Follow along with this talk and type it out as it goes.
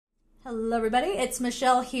Hello everybody, it's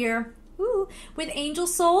Michelle here with Angel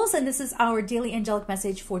Souls, and this is our daily angelic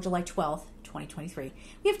message for July 12th, 2023.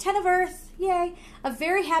 We have 10 of Earth, yay! A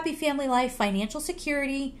very happy family life, financial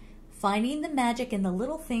security, finding the magic in the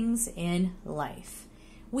little things in life.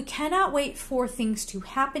 We cannot wait for things to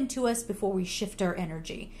happen to us before we shift our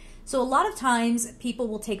energy. So a lot of times people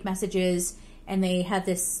will take messages and they have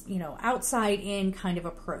this, outside in kind of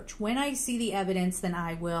approach. When I see the evidence, then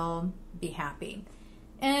I will be happy.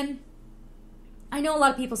 And I know a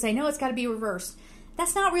lot of people say, no, it's got to be reversed.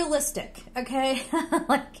 That's not realistic, okay?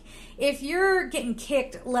 Like, if you're getting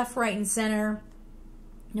kicked left, right, and center,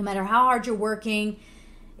 no matter how hard you're working,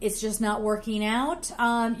 it's just not working out,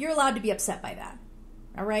 you're allowed to be upset by that,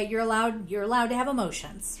 all right? You're allowed to have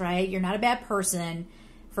emotions, right? You're not a bad person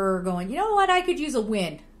for going, you know what, I could use a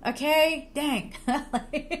win, okay? Dang.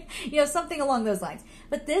 Something along those lines.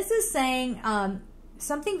 But this is saying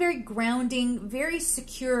something very grounding, very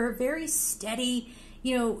secure, very steady.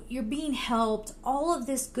 You're being helped. All of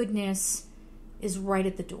this goodness is right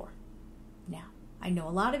at the door. Now, I know a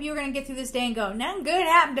lot of you are going to get through this day and go, nothing good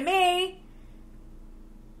happened to me.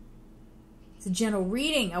 It's a general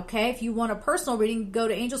reading, okay? If you want a personal reading, go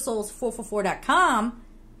to angelsouls444.com.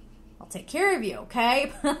 I'll take care of you,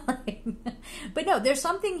 okay? But no, there's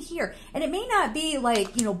something here. And it may not be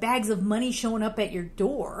like, bags of money showing up at your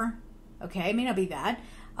door. Okay, it may not be that.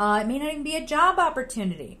 It may not even be a job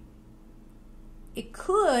opportunity. It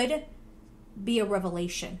could be a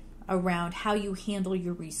revelation around how you handle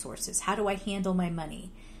your resources. How do I handle my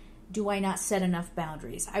money? Do I not set enough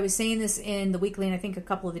boundaries? I was saying this in the weekly and I think a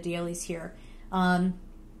couple of the dailies here.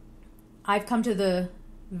 I've come to the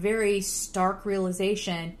very stark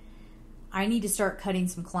realization I need to start cutting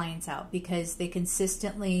some clients out because they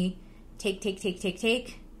consistently take.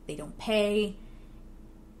 They don't pay.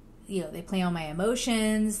 They play on my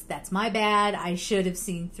emotions. That's my bad. I should have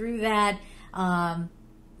seen through that. Some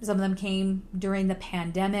of them came during the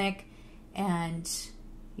pandemic, and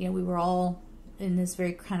we were all in this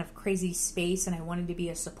very kind of crazy space, and I wanted to be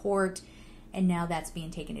a support, and now that's being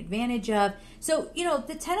taken advantage of. So,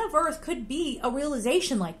 the 10 of Earth could be a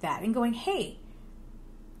realization like that, and going, hey,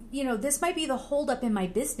 this might be the holdup in my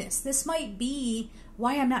business. This might be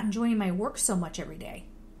why I'm not enjoying my work so much every day.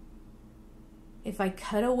 If I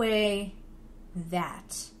cut away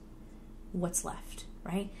that, what's left,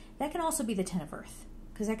 right? That can also be the 10 of Earth,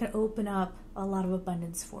 because that can open up a lot of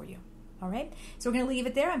abundance for you, all right? So we're going to leave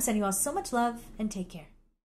it there. I'm sending you all so much love, and take care.